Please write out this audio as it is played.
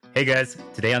Hey guys,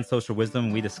 today on Social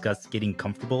Wisdom, we discuss getting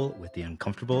comfortable with the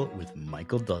uncomfortable with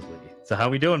Michael Dudley. So, how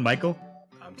we doing, Michael?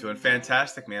 I'm doing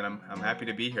fantastic, man. I'm happy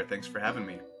to be here. Thanks for having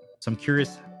me. So, I'm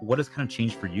curious, what has kind of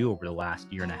changed for you over the last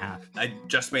year and a half? I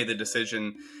just made the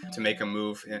decision to make a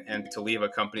move and to leave a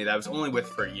company that I was only with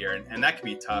for a year, and that can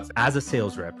be tough. As a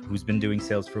sales rep who's been doing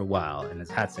sales for a while and has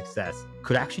had success,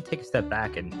 could actually take a step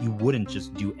back and you wouldn't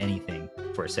just do anything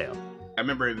for a sale. I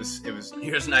remember it was New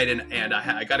Year's night, and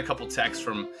I got a couple texts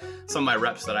from some of my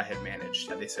reps that I had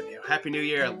managed. They said, "Happy New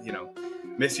Year,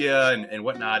 miss you and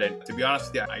whatnot." And to be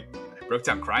honest with you, I broke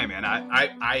down crying, man.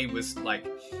 I was like,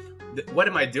 what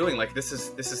am I doing? Like, this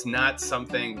is not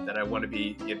something that I want to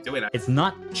be doing. It's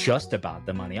not just about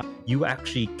the money. You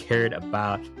actually cared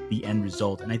about the end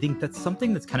result. And I think that's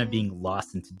something that's kind of being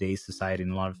lost in today's society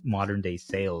and a lot of modern day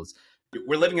sales.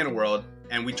 We're living in a world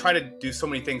and we try to do so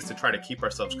many things to try to keep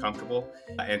ourselves comfortable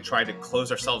and try to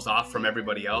close ourselves off from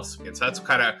everybody else. And so that's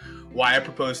kind of why I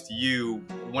propose to you,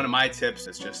 one of my tips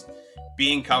is just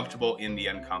being comfortable in the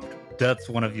uncomfortable. That's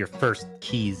one of your first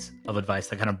keys of advice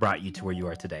that kind of brought you to where you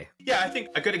are today. Yeah, I think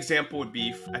a good example would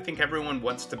be, I think everyone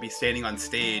wants to be standing on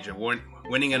stage and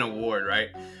winning an award,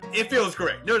 right? It feels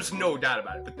great. There's no doubt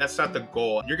about it, but that's not the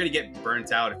goal. You're going to get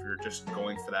burnt out if you're just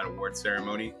going for that award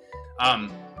ceremony.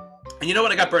 And you know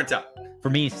what? I got burnt out.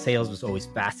 For me, sales was always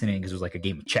fascinating because it was like a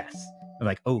game of chess. I'm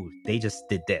like, oh, they just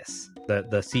did this. The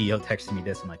CEO texted me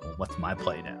this. I'm like, well, what's my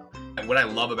play now? And what I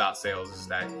love about sales is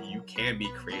that you can be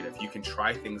creative. You can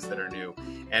try things that are new.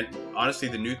 And honestly,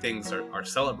 the new things are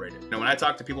celebrated. When I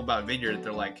talk to people about Vidyard,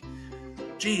 they're like,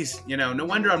 geez, no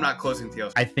wonder I'm not closing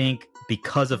deals. I think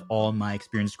because of all my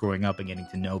experience growing up and getting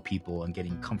to know people and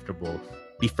getting comfortable,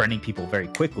 befriending people very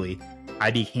quickly,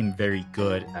 I became very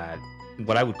good at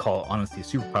what I would call, honestly, a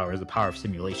superpower is the power of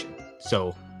simulation.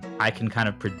 So I can kind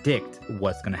of predict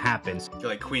what's going to happen. I feel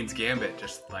like Queen's Gambit,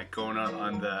 just like going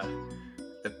on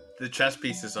the chess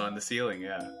pieces on the ceiling.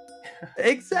 Yeah,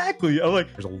 exactly. I'm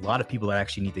like, there's a lot of people that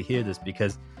actually need to hear this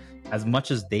because as much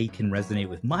as they can resonate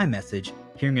with my message,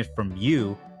 hearing it from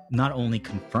you not only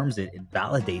confirms it, it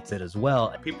validates it as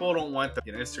well. People don't want the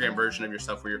Instagram version of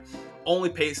yourself where you're only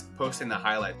posting the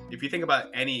highlight. If you think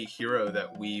about any hero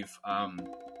that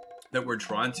that we're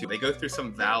drawn to, they go through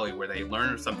some valley where they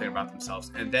learn something about themselves,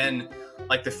 and then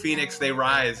like the phoenix, they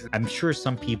rise. I'm sure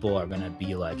some people are gonna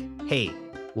be like, hey,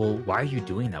 well, why are you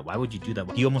doing that? Why would you do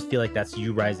that? You almost feel like that's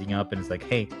you rising up and it's like,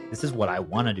 hey, this is what I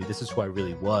want to do, this is who I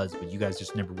really was, but you guys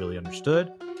just never really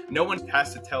understood. No one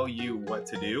has to tell you what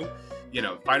to do.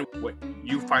 Find what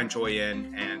you find joy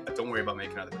in, and don't worry about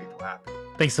making other people happy.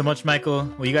 Thanks so much, Michael.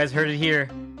 Well, you guys heard it here.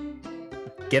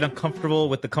 Get uncomfortable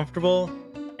with the comfortable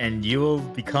and you will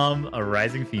become a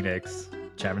rising phoenix.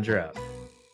 Challenger out.